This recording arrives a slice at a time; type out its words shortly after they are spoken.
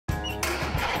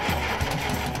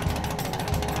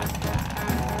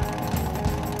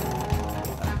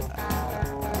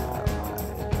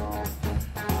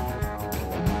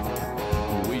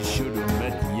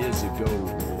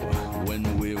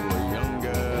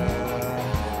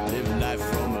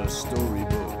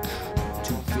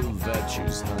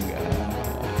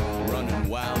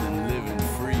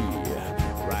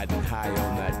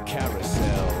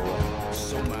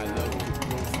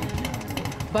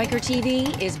Biker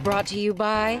TV is brought to you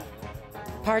by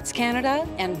Parts Canada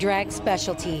and Drag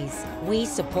Specialties. We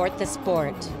support the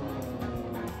sport.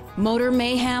 Motor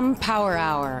Mayhem Power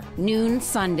Hour, noon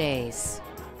Sundays.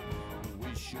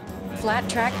 Flat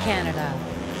Track Canada.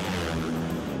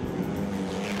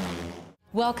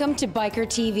 Welcome to Biker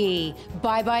TV.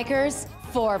 By bikers,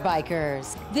 for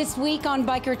bikers. This week on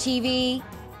Biker TV,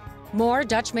 more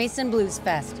Dutch Mason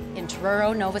BLUESFEST in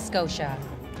Truro, Nova Scotia.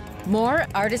 More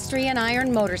Artistry and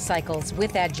Iron motorcycles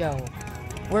with Edjo.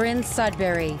 We're in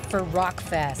Sudbury for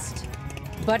ROCKFEST.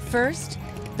 But first,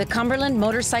 the Cumberland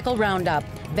Motorcycle Roundup,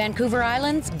 Vancouver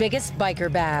Island's biggest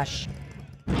biker bash.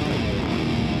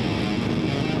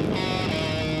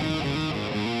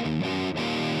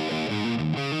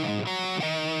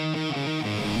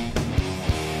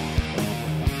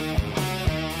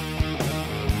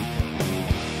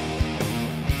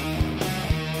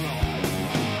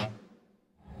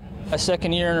 A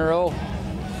second year in a row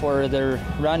for their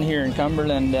run here in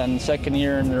Cumberland, and second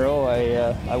year in a row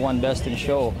I won Best in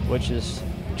Show, which is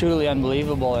truly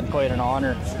unbelievable and quite an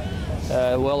honor.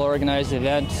 Well-organized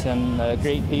event and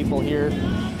great people here.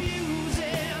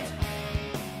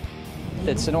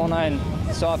 It's an 09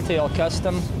 Softail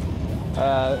Custom.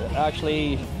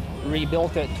 Actually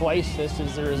rebuilt it twice. This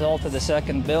is the result of the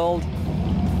second build.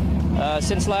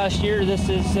 Since last year, this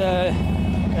is a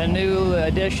new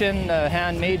addition,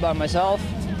 handmade by myself,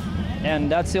 and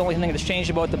that's the only thing that's changed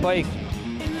about the bike.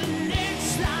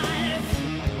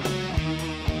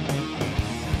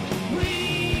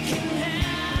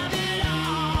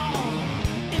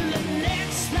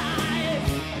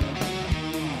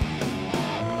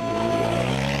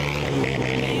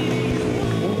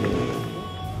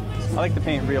 I like to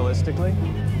paint realistically,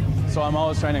 so I'm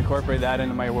always trying to incorporate that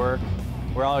into my work,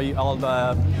 where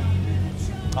I'll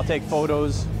take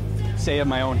photos, say of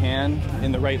my own hand,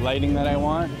 in the right lighting that I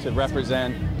want to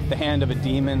represent the hand of a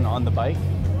demon on the bike.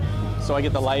 So I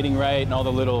get the lighting right and all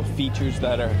the little features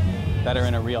that are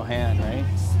in a real hand, right?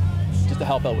 Just to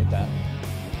help out with that.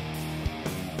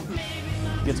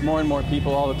 Gets more and more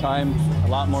people all the time, a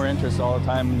lot more interest all the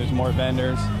time, and there's more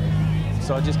vendors.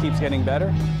 So it just keeps getting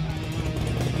better.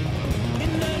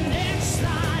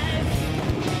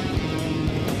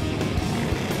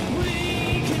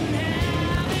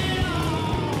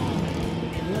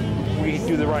 We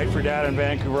do the Ride for Dad in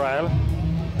Vancouver Island.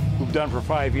 We've done for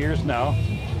 5 years now.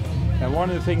 And one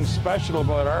of the things special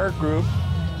about our group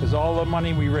is all the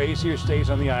money we raise here stays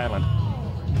on the island.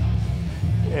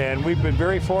 And we've been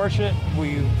very fortunate.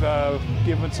 We've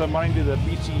given some money to the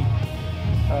BC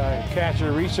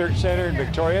Cancer Research Center in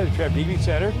Victoria, the Trevor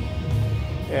Center.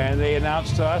 And they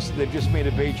announced to us that they've just made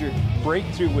a major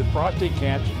breakthrough with prostate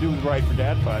cancer to do with Ride for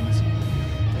Dad funds.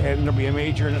 And there'll be a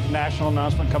major national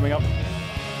announcement coming up.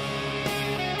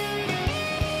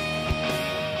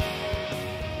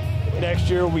 Next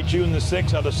year will be June the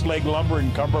 6th out of Slag Lumber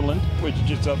in Cumberland, which is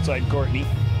just outside Courtenay.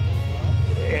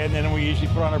 And then we usually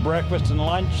put on a breakfast and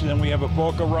lunch, and then we have a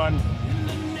polka run.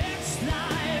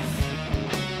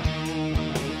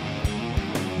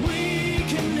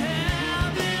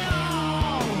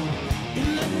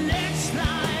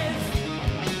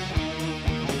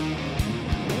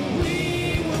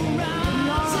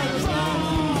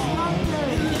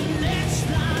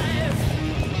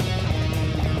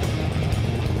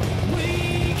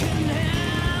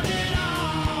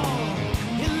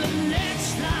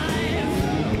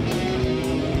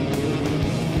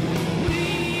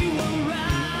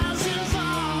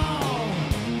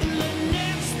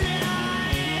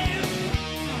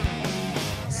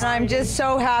 I'm just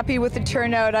so happy with the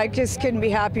turnout. I just couldn't be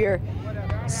happier.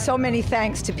 So many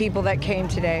thanks to people that came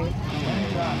today.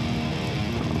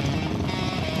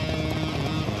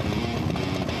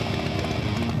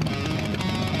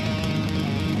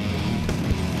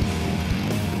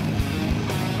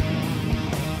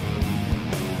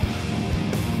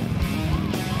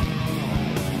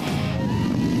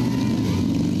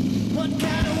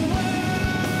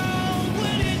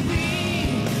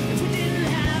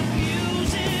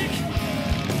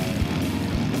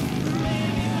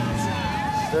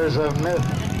 There's a myth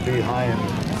behind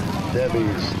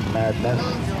Debbie's madness.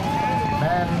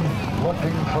 Men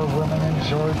looking for women in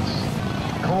shorts,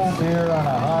 cold beer on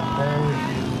a hot day.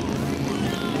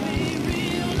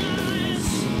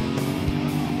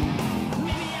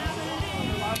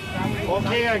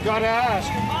 Okay, I gotta ask,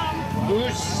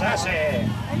 who's sassy?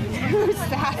 Who's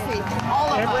sassy? All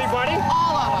of Everybody? us.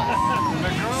 All of us. The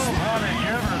girls want to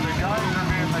give her, the guys are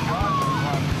being the gossip.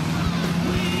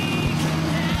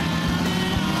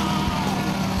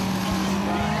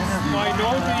 I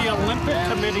know the Olympic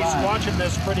Olympic Committee's watching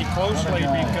this pretty closely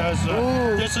because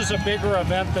this is a bigger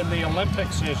event than the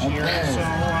Olympics this year. So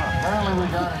Apparently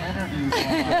we got an interview.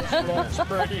 that's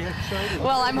pretty exciting.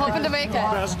 Well, I'm hoping to make it.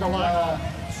 Best of luck.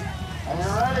 Are you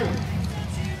ready?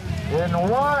 In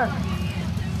 1,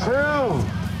 2,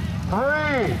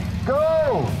 3,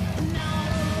 go!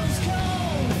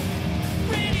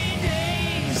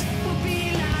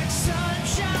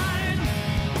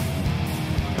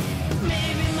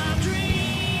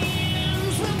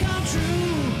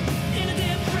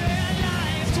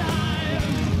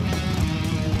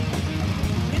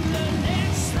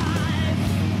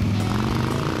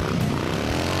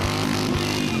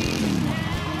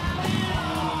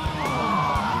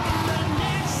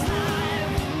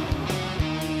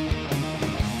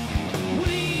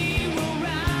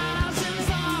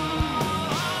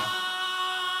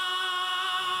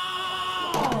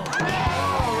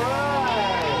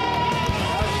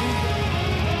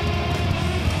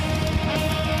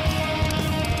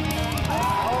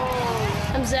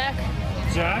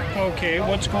 Zach, okay,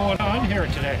 what's going on here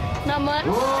today? Not much,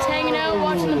 just hanging out,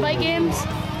 watching the bike games.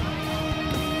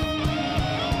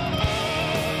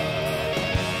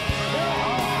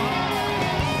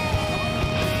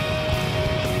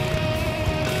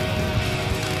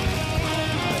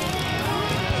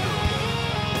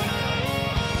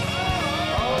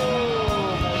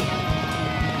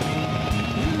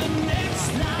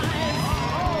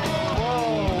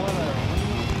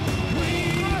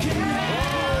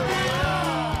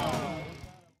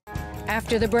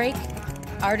 After the break,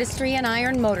 Artistry and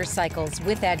Iron Motorcycles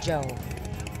with Edjo.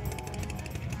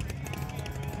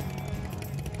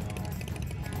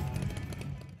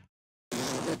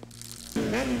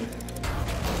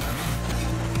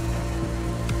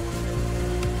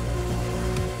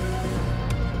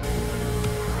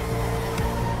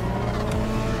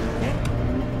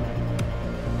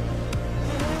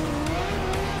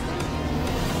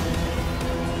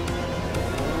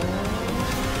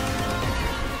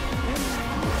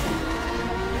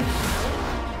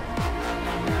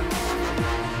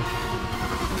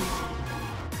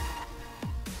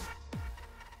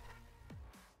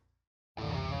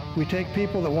 We take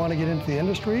people that want to get into the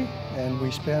industry and we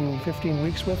spend 15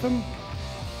 weeks with them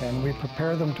and we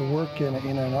prepare them to work in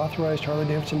an authorized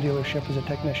Harley-Davidson dealership as a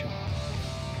technician.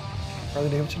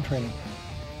 Harley-Davidson training.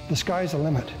 The sky's the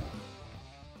limit.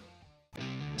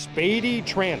 Spady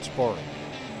Transport,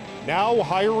 now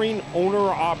hiring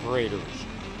owner-operators.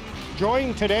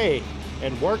 Join today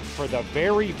and work for the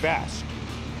very best.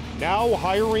 Now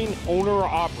hiring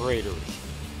owner-operators.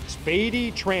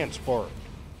 Spady Transport.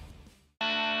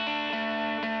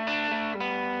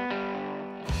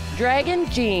 Dragon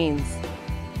Jeans,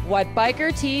 what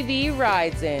Biker TV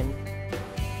rides in.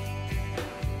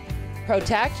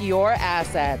 Protect your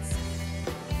assets.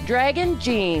 Dragon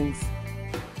Jeans.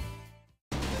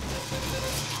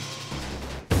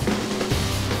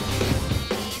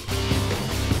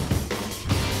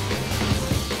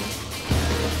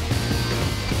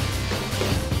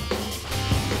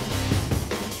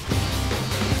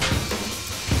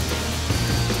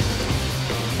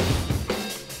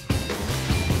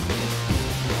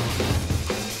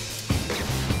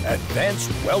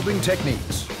 Advanced welding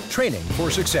techniques, training for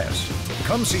success.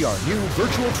 Come see our new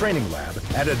virtual training lab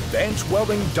at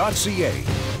advancedwelding.ca.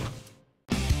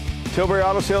 Tilbury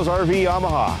Auto Sales RV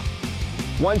Yamaha.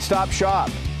 One-stop shop.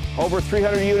 Over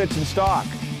 300 units in stock.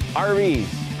 RVs,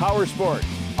 power sports,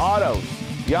 autos,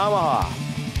 Yamaha.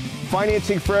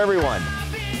 Financing for everyone.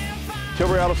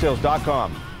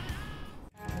 TilburyAutoSales.com.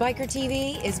 Biker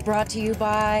TV is brought to you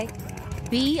by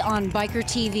Be on Biker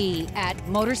TV at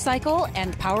Motorcycle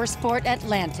and Powersport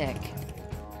Atlantic.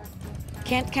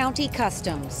 Kent County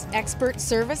Customs, expert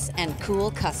service and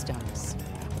cool customs.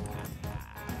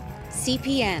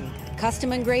 CPN,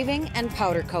 custom engraving and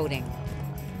powder coating.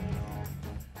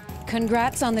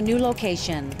 Congrats on the new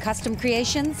location, Custom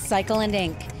Creations, Cycle and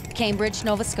Ink, Cambridge,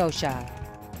 Nova Scotia.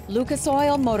 Lucas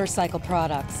Oil Motorcycle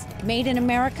Products, made in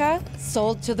America,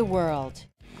 sold to the world.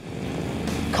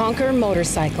 Conquer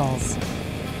Motorcycles.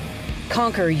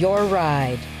 Conquer your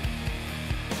ride.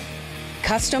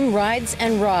 Custom Rides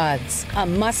and Rods, a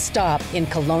must-stop in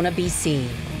Kelowna, BC.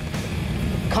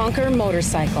 Conquer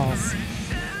Motorcycles.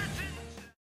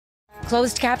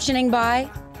 Closed captioning by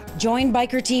Join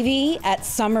Biker TV at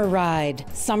Summer Ride,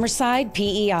 Summerside,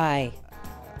 PEI.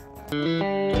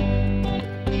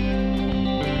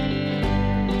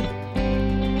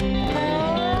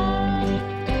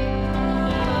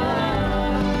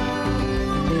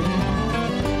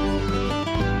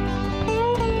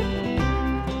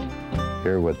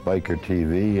 Here with Biker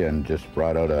TV and just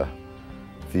brought out a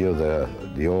few of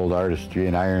the old Artistry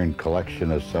and Iron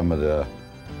collection of some of the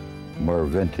more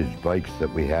vintage bikes that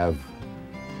we have.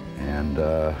 And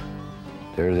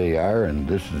there they are, and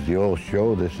this is the old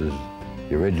show. This is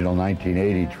the original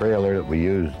 1980 trailer that we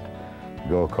used to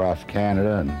go across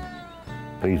Canada and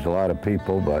pleased a lot of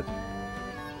people, but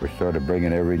we're sort of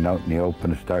bringing everything out in the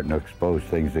open and starting to expose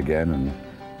things again, and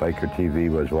Biker TV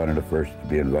was one of the first to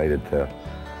be invited to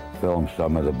film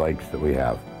some of the bikes that we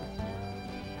have.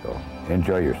 So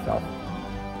enjoy yourself.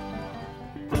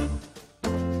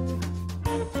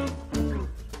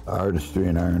 Artistry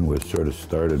and Iron was sort of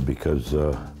started because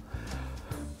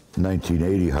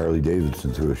 1980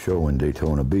 Harley-Davidson threw a show in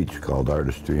Daytona Beach called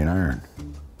Artistry and Iron.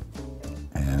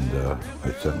 And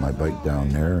I sent my bike down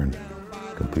there and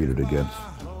competed against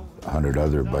 100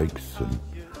 other bikes and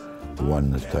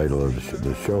won the title of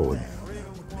the show. And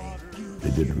they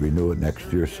didn't renew it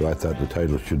next year, so I thought the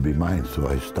title should be mine. So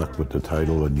I stuck with the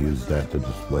title and used that to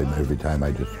display. Every time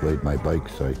I displayed my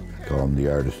bikes, I call them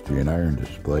the Artistry and Iron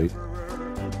display.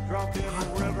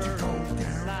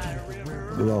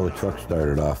 Well, the truck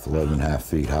started off 11.5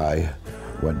 feet high,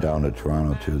 went down to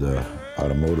Toronto to the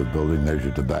automotive building,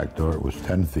 measured the back door. It was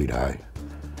 10 feet high.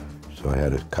 So I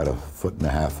had to cut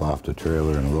 1.5 foot off the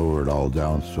trailer and lower it all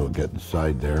down so it get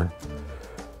inside there.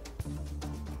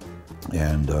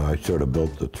 And I sort of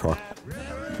built the truck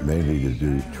mainly to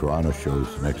do Toronto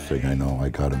shows. The next thing I know, I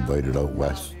got invited out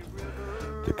west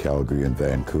to Calgary and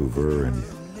Vancouver, and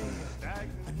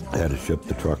I had to ship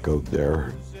the truck out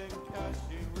there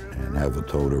and have it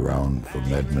towed around from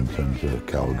Edmonton to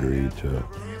Calgary to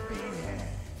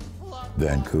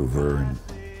Vancouver and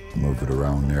move it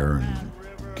around there, and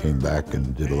came back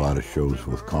and did a lot of shows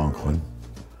with Conklin,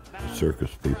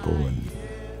 circus people, and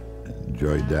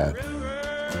enjoyed that.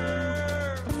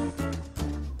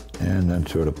 And then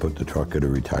sort of put the truck at a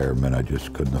retirement. I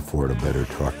just couldn't afford a better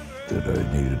truck that I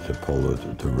needed to pull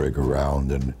it, to rig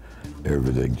around, and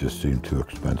everything just seemed too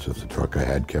expensive. The truck I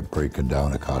had kept breaking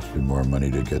down. It cost me more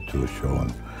money to get to a show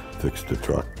and fix the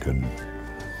truck, and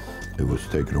it was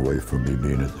taken away from me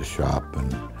being at the shop,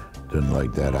 and didn't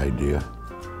like that idea.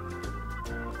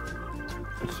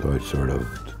 So I sort of,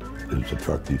 as the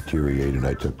truck deteriorated,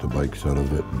 I took the bikes out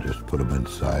of it and just put them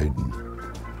inside and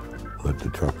let the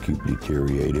truck keep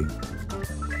deteriorating.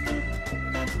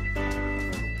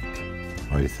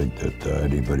 I think that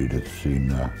anybody that's seen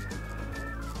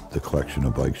the collection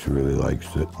of bikes really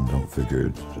likes it, and don't figure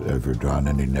it's ever drawn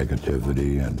any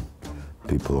negativity, and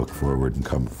people look forward and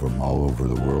come from all over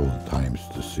the world at times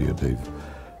to see it. They've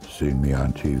seen me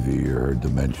on TV or heard the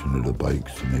mention of the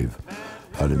bikes, and they've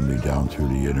hunted me down through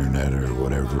the internet or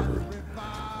whatever, or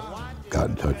got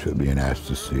in touch with me and asked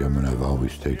to see them, and I've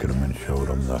always taken them and showed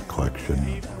them the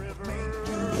collection.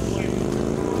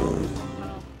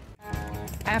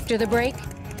 After the break,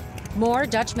 more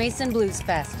Dutch Mason Blues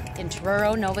Fest in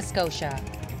Truro, Nova Scotia.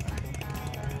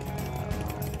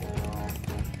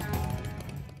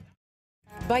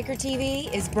 Biker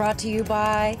TV is brought to you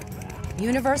by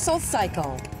Universal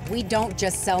Cycle. We don't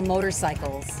just sell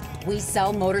motorcycles, we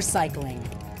sell motorcycling.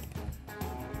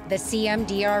 The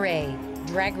CMDRA,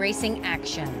 Drag Racing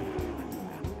Action.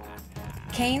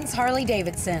 Kane's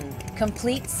Harley-Davidson,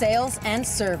 complete sales and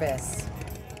service.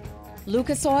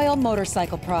 Lucas Oil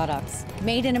Motorcycle Products,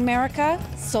 made in America,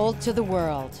 sold to the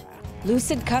world.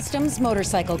 Lucid Customs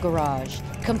Motorcycle Garage,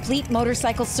 complete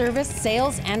motorcycle service,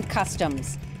 sales, and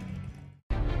customs.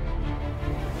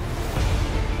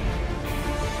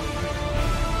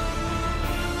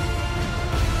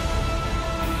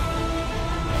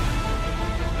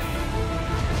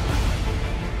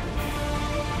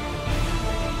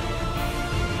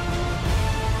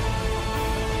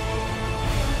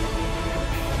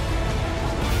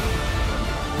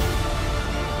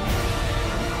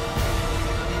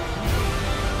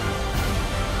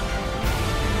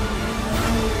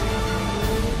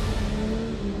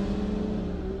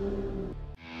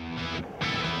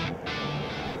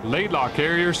 Laidlaw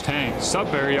Carriers Tank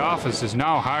Sudbury office is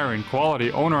now hiring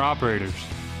quality owner-operators.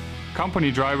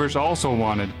 Company drivers also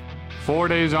wanted. 4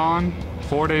 days on,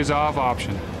 4 days off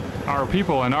option. Our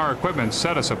people and our equipment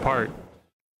set us apart.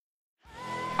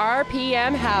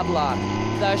 RPM Havelock,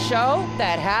 the show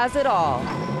that has it all.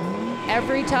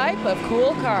 Every type of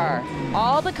cool car,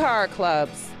 all the car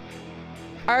clubs.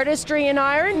 Artistry and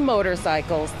Iron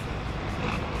motorcycles.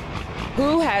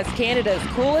 Who has Canada's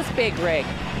coolest big rig?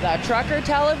 The Trucker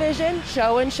Television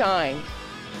Show and Shine.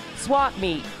 Swap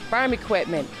meet, farm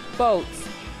equipment, boats.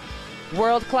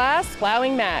 World-class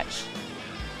plowing match.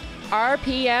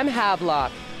 RPM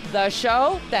Havelock, the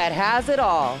show that has it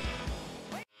all.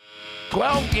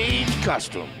 12 Gauge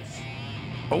Customs.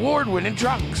 Award-winning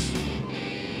trucks.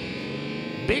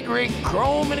 big rig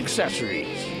chrome and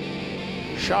accessories.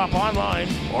 Shop online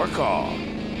or call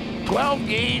 12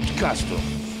 Gauge Custom.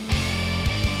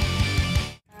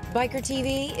 Biker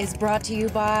TV is brought to you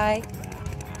by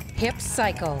Hip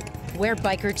Cycle, where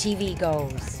Biker TV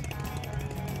goes.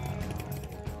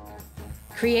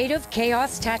 Creative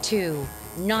Chaos Tattoo,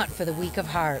 not for the weak of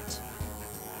heart.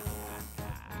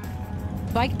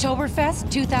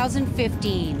 Biketoberfest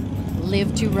 2015,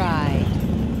 live to ride.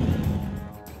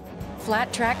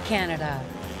 Flat Track Canada.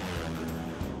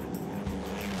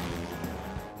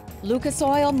 Lucas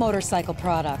Oil Motorcycle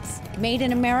Products, made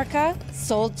in America,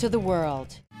 sold to the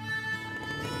world.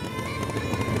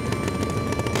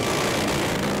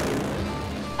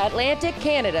 Atlantic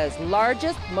Canada's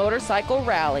largest motorcycle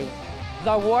rally,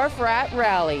 the Wharf Rat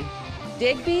Rally,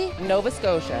 Digby, Nova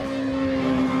Scotia.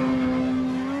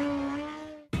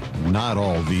 Not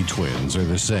all V-twins are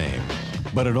the same,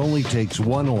 but it only takes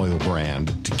one oil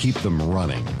brand to keep them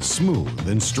running smooth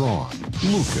and strong.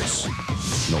 Lucas.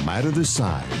 No matter the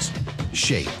size,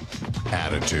 shape,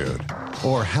 attitude,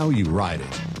 or how you ride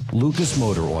it, Lucas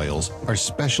motor oils are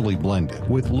specially blended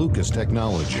with Lucas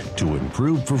technology to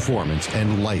improve performance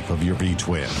and life of your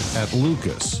V-twin. At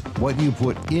Lucas, what you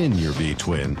put in your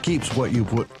V-twin keeps what you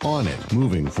put on it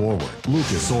moving forward.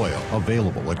 Lucas oil,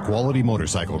 available at quality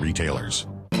motorcycle retailers.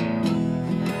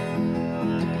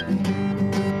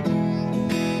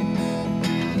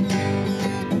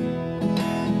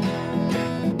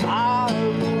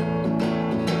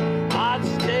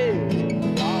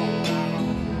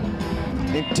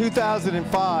 In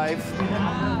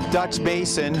 2005, Dutch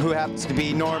Mason, who happens to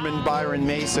be Norman Byron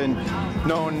Mason,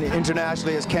 known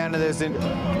internationally as Canada's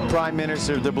Prime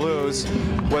Minister of the Blues,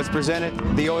 was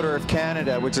presented the Order of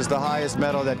Canada, which is the highest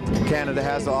medal that Canada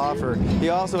has to offer. He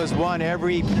also has won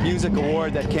every music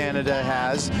award that Canada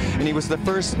has, and he was the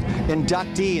first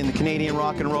inductee in the Canadian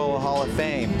Rock and Roll Hall of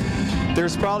Fame.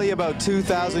 There's probably about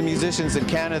 2,000 musicians in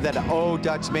Canada that owe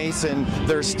Dutch Mason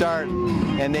their start,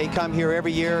 and they come here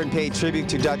every year and pay tribute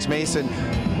to Dutch Mason.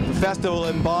 The festival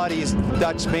embodies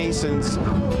Dutch Mason's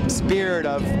spirit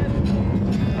of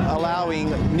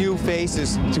allowing new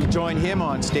faces to join him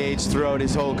on stage throughout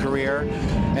his whole career,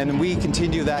 and we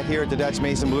continue that here at the Dutch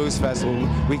Mason Blues Festival.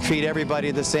 We treat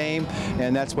everybody the same,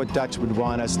 and that's what Dutch would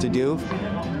want us to do.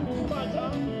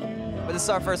 But this is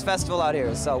our first festival out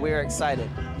here, so we're excited.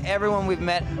 Everyone we've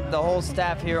met, the whole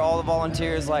staff here, all the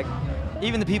volunteers, like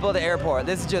even the people at the airport,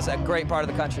 this is just a great part of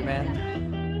the country, man.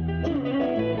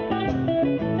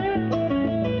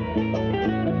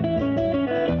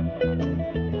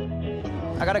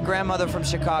 I got a grandmother from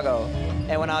Chicago,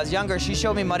 and when I was younger, she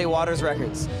showed me Muddy Waters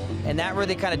records, and that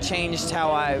really kind of changed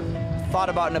how I thought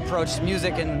about and approached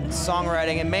music and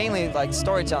songwriting, and mainly like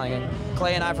storytelling. And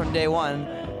Clay and I from day one,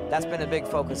 that's been a big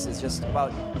focus, is just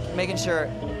about making sure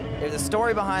if the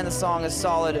story behind the song is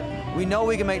solid, we know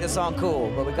we can make the song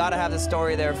cool, but we gotta have the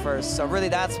story there first. So really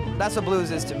that's what blues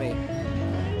is to me.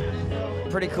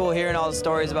 Pretty cool hearing all the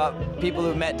stories about people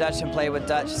who met Dutch and played with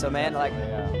Dutch. So man, like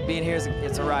being here,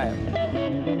 it's a riot.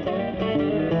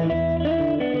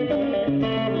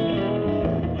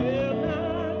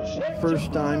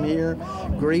 First time here,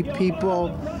 great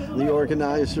people. The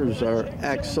organizers are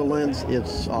excellent.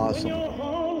 It's awesome.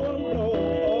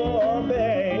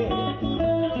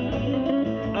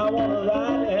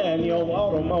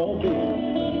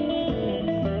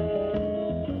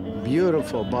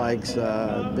 Beautiful bikes,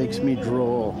 makes me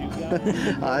drool.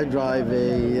 I drive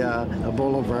a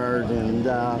Boulevard, and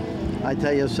I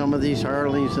tell you, some of these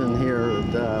Harleys in here,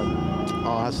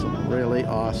 awesome, really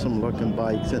awesome looking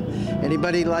bikes. And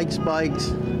anybody likes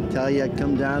bikes, tell you,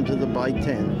 come down to the bike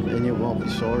tent, and you won't be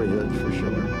sorry, that's for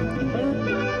sure.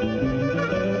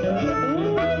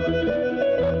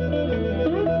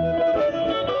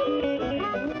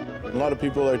 A lot of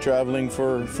people are traveling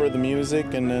for the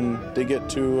music, and then they get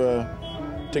to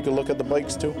take a look at the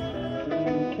bikes too.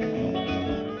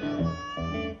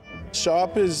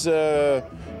 Shop is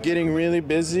getting really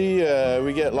busy.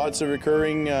 We get lots of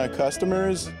recurring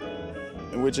customers,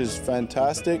 which is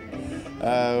fantastic.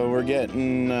 We're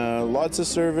getting lots of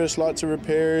service, lots of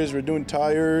repairs. We're doing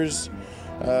tires.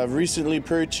 Recently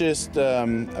purchased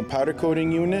a powder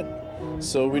coating unit,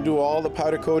 so we do all the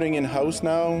powder coating in-house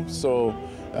now. So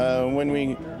when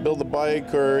we build a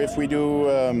bike, or if we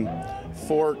do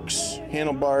forks,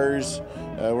 handlebars,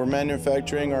 we're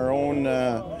manufacturing our own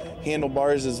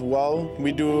handlebars as well.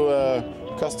 We do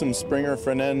custom Springer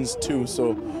front ends too,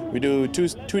 so we do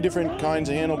two different kinds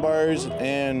of handlebars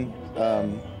and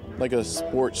like a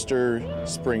Sportster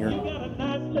Springer.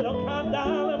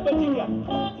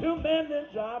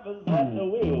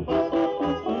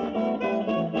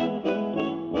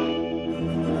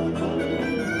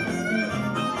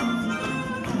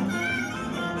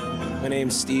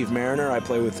 name's Steve Mariner. I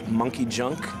play with Monkey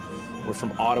Junk. We're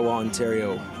from Ottawa,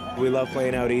 Ontario. We love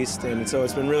playing out east, and so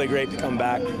it's been really great to come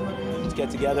back, to get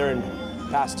together and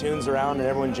pass tunes around, and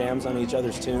everyone jams on each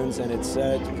other's tunes, and it's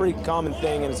a pretty common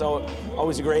thing, and it's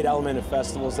always a great element of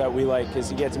festivals that we like, because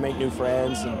you get to make new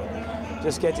friends and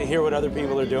just get to hear what other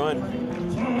people are doing.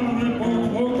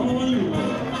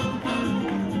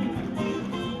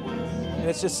 And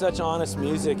it's just such honest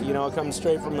music, you know, it comes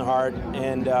straight from the heart,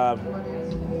 and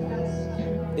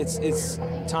it's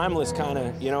timeless kind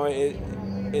of, you know,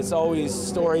 it's always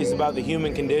stories about the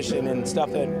human condition and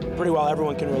stuff that pretty well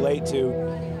everyone can relate to,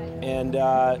 and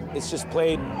it's just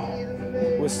played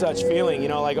with such feeling, you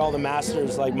know, like all the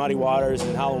masters like Muddy Waters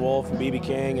and Howlin' Wolf and B.B.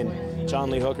 King and John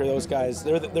Lee Hooker, those guys,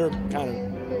 they're kind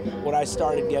of what I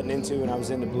started getting into when I was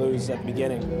into blues at the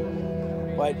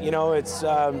beginning. But, you know, it's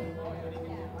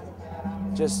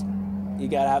just, you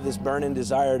gotta have this burning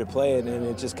desire to play it, and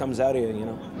it just comes out of you, you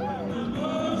know.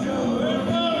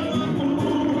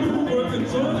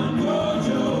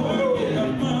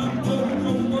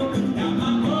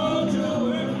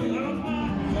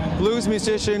 Blues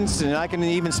musicians, and I can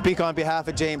even speak on behalf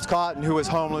of James Cotton, who was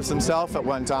homeless himself at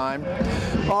one time,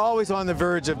 are always on the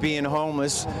verge of being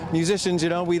homeless. Musicians, you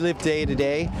know, we live day to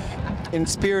day. In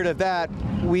spirit of that,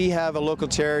 we have a local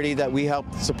charity that we help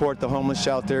support, the homeless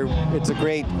shelter. It's a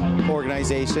great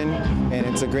organization, and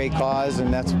it's a great cause,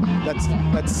 and that's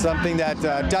something that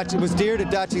Dutch, it was dear to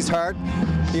Dutchy's heart.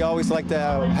 He always liked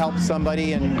to help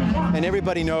somebody, and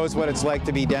everybody knows what it's like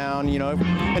to be down, you know.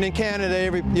 And in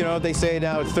Canada, you know, they say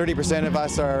now 30% of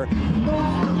us are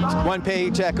one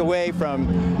paycheck away from,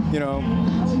 you know,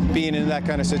 being in that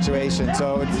kind of situation.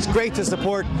 So it's great to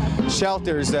support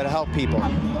shelters that help people.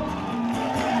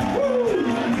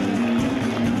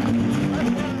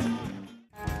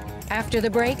 After the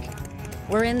break,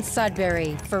 we're in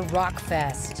Sudbury for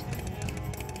ROCKFEST.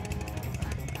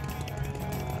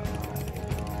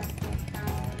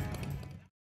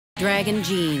 Dragon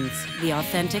jeans, the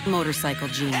authentic motorcycle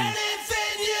jeans.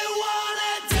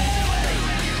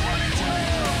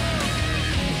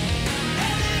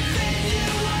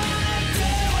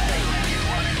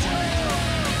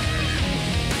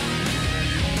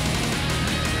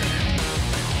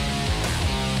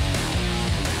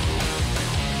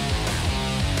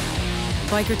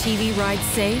 Biker TV rides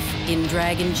safe in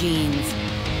Dragon jeans.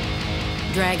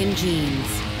 Dragon jeans,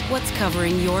 what's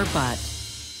covering your butt?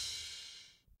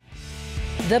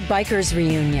 The Bikers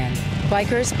Reunion.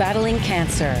 Bikers battling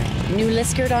cancer. New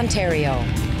Liskeard, Ontario.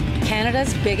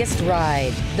 Canada's biggest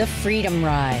ride, the Freedom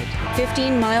Ride.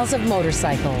 15 miles of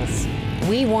motorcycles.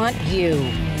 We want you.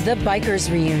 The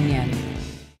Bikers Reunion.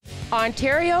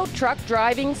 Ontario Truck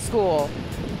Driving School.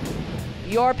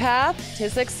 Your path to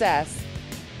success.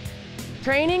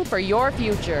 Training for your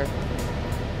future.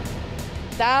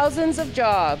 Thousands of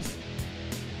jobs.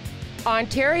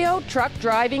 Ontario Truck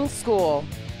Driving School.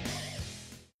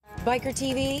 Biker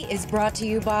TV is brought to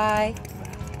you by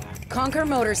Conquer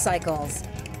Motorcycles,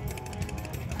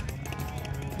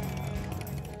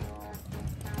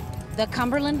 the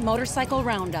Cumberland Motorcycle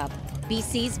Roundup,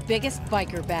 BC's biggest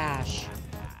biker bash,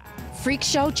 Freak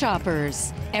Show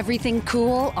Choppers, everything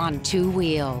cool on two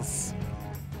wheels,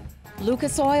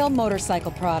 Lucas Oil Motorcycle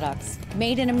Products,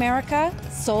 made in America,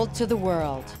 sold to the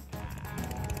world,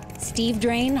 Steve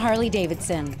Drain Harley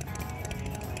Davidson.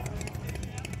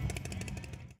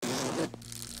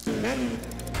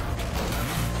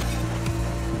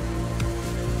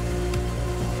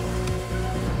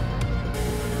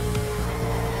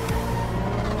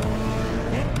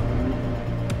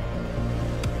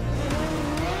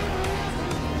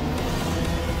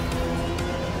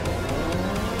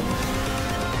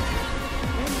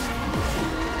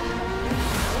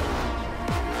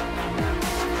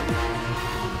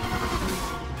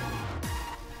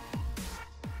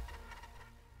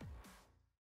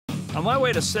 On my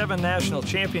way to 7 national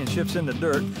championships in the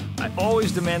dirt, I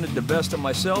always demanded the best of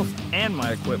myself and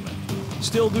my equipment.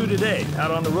 Still do today, out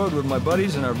on the road with my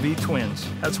buddies and our V-Twins.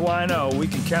 That's why I know we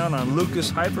can count on Lucas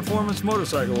High-Performance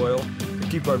Motorcycle Oil to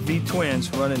keep our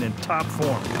V-Twins running in top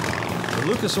form. With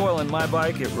Lucas Oil in my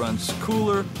bike, it runs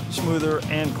cooler, smoother,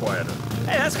 and quieter.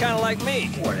 Hey, that's kind of like me.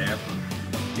 Whatever.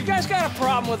 You guys got a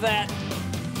problem with that?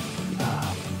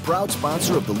 Proud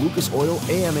sponsor of the Lucas Oil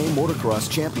AMA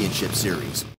Motocross Championship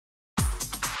Series.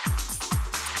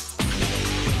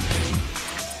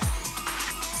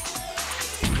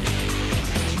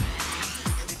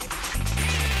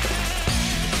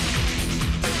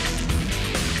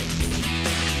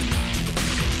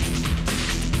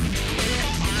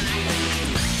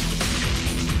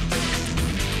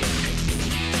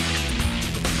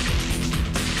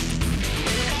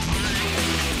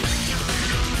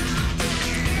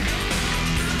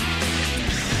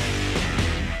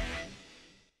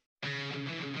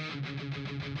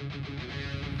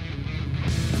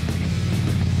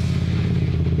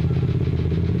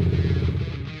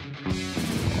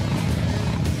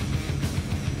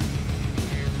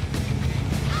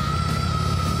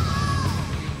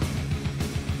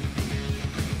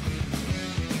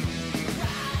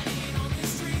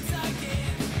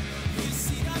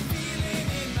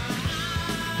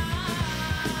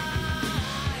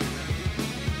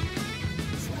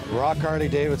 Rock Harley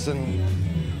Davidson.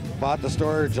 Bought the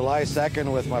store July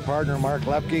 2nd with my partner Mark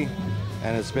Lepke,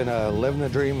 and it's been a living the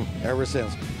dream ever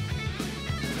since.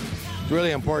 It's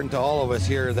really important to all of us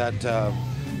here that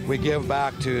we give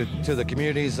back to the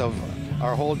communities of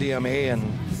our whole DMA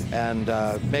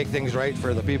and make things right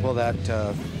for the people that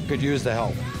could use the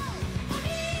help.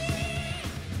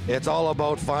 It's all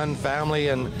about fun, family,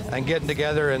 and getting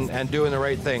together and doing the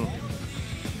right thing.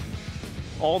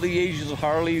 All the ages of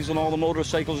Harleys and all the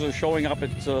motorcycles are showing up.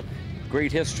 It's a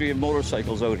great history of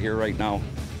motorcycles out here right now.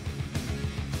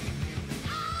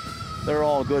 They're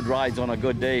all good rides on a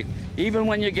good day. Even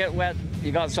when you get wet,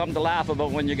 you got something to laugh about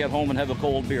when you get home and have a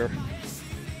cold beer.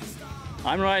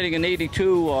 I'm riding an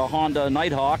 82 Honda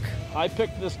Nighthawk. I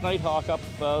picked this Nighthawk up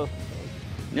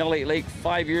in Elliott Lake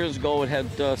 5 years ago. It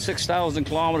had 6,000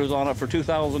 kilometers on it for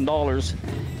 $2,000,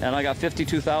 and I got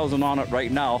 52,000 on it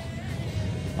right now.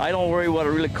 I don't worry what it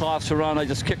really costs to run. I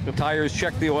just kick the tires,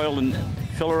 check the oil, and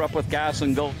fill her up with gas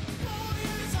and go.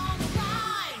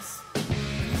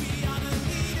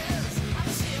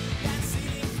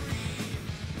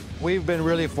 We've been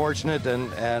really fortunate,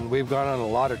 and we've gone on a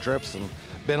lot of trips and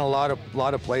been a lot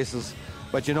of places.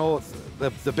 But you know,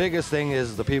 the biggest thing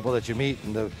is the people that you meet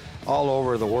and all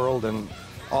over the world and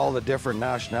all the different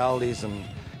nationalities, and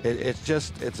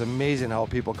it's amazing how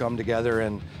people come together,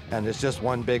 and it's just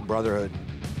one big brotherhood.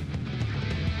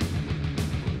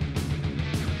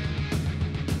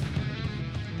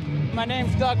 My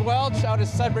name's Doug Welch out of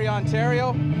Sudbury, Ontario.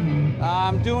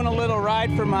 I'm doing a little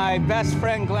ride for my best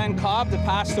friend Glenn Cobb that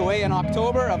passed away in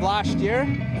October of last year.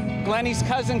 Glenny's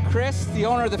cousin Chris, the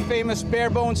owner of the famous Bare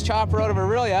Bones chopper out of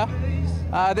Aurelia.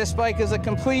 This bike is a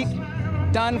complete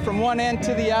done from one end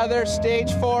to the other,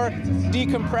 stage 4,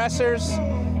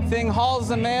 decompressors, thing hauls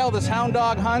the mail, this hound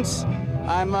dog hunts.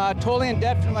 I'm totally in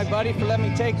debt for my buddy for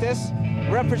letting me take this,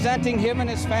 representing him and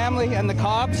his family and the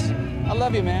Cobbs. I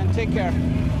love you, man. Take care.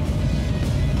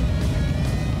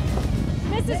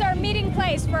 This is our meeting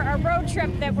place for our road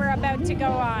trip that we're about to go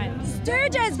on.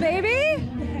 Sturgis, baby!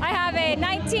 I have a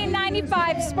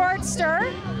 1995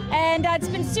 Sportster, and it's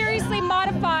been seriously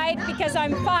modified because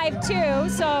I'm 5'2",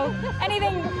 so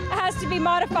anything has to be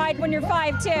modified when you're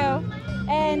 5'2".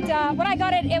 And when I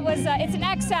got it, it's an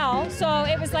XL, so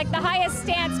it was like the highest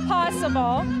stance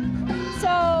possible. So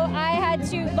I had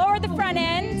to lower the front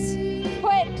end,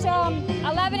 put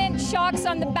 11-inch shocks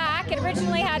on the back. It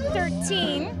originally had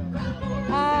 13.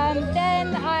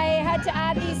 Then I had to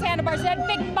add these handlebars. They had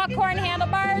big buckhorn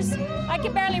handlebars. I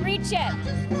could barely reach it.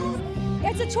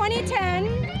 It's a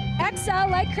 2010 XL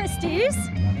like Christie's.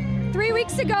 3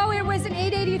 weeks ago it was an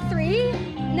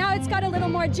 883. Now it's got a little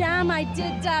more jam. I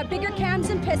did bigger cams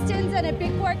and pistons and a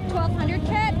big fork 1200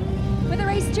 kit with a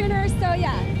race tuner. So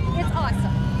yeah, it's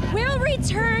awesome. We'll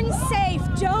return safe.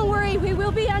 Don't worry, we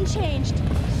will be unchanged.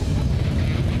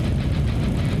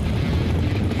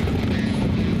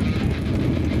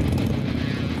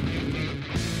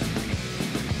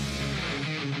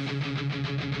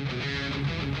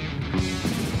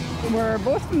 We're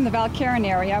both from the Valcarin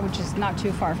area, which is not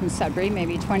too far from Sudbury,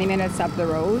 maybe 20 minutes up the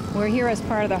road. We're here as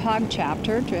part of the HOG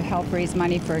chapter to help raise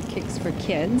money for Kicks for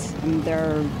Kids. And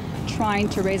they're trying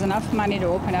to raise enough money to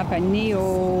open up a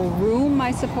neo room,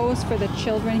 I suppose, for the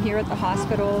children here at the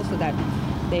hospital, so that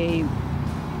they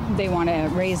want to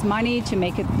raise money to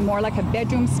make it more like a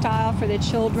bedroom style for the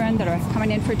children that are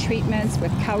coming in for treatments,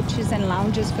 with couches and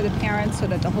lounges for the parents so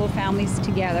that the whole family's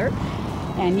together.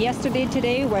 And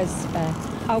today was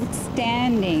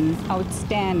outstanding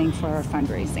for our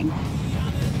fundraising.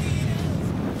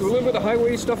 Do a little bit of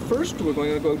highway stuff first. We're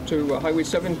going to go to Highway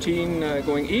 17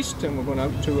 going east, and we're going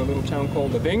out to a little town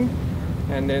called Laving.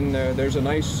 And then there's a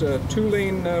nice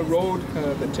two-lane road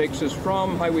that takes us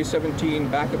from Highway 17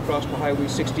 back across to Highway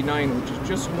 69, which is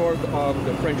just north of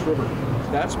the French River.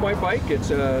 That's my bike.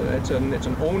 It's an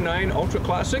 09 Ultra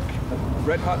Classic,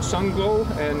 red hot sun glow,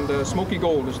 and smoky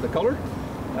gold is the color.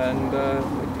 And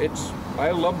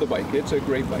I love the bike. It's a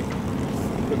great bike.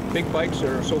 The big bikes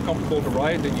are so comfortable to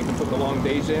ride that you can put the long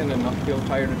days in and not feel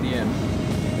tired at the end.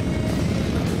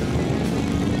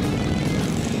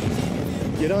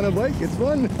 Get on a bike, it's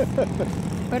fun.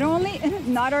 But only,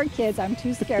 not our kids. I'm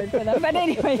too scared for them. But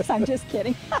anyways, I'm just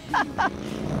kidding.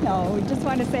 No, we just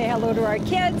want to say hello to our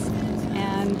kids.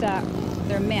 And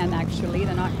they're men, actually.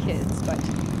 They're not kids. But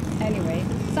anyway,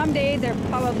 someday there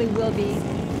probably will be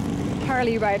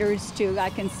Harley riders too. I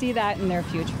can see that in their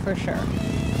future for sure.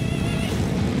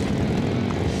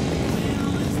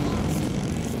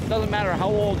 Doesn't matter how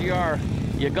old you are,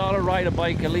 you gotta ride a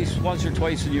bike at least once or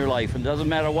twice in your life. And doesn't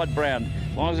matter what brand.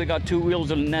 As long as they got 2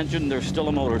 wheels and an engine, they're still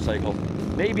a motorcycle.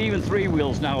 Maybe even 3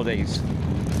 wheels nowadays.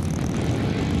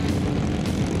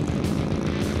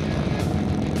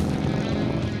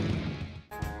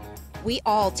 We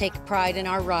all take pride in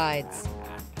our rides.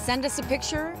 Send us a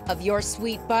picture of your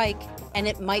sweet bike, and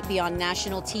it might be on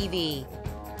national TV.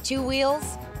 2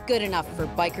 wheels, good enough for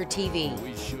Biker TV.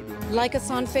 Like us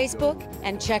on Facebook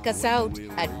and check us out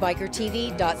at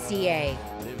bikertv.ca.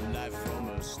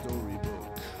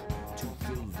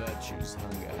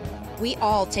 We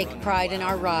all take pride in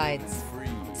our rides.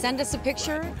 Send us a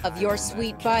picture of your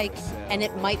sweet bike, and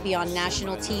it might be on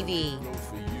national TV.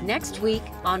 Next week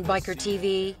on Biker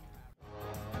TV,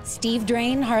 Steve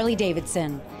Drain,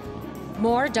 Harley-Davidson.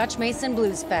 More Dutch Mason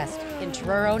Blues Fest in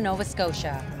Truro, Nova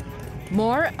Scotia.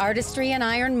 More Artistry and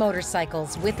Iron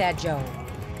motorcycles with Edjo.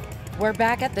 We're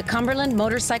back at the Cumberland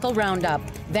Motorcycle Roundup,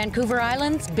 Vancouver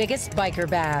Island's biggest biker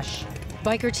bash.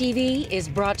 Biker TV is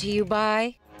brought to you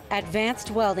by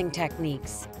Advanced Welding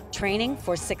Techniques, training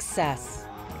for success.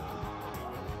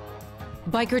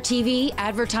 Biker TV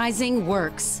advertising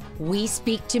works. We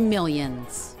speak to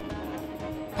millions.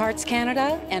 Parts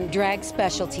Canada and Drag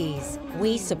Specialties.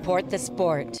 We support the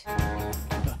sport.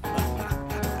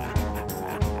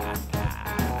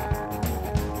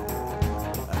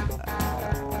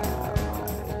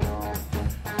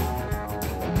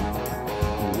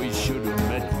 We should have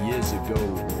met years ago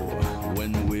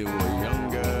when we were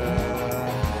younger.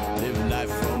 Live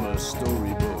life from a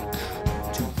storybook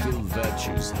to fill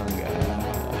virtue's hunger.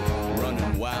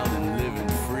 Running wild and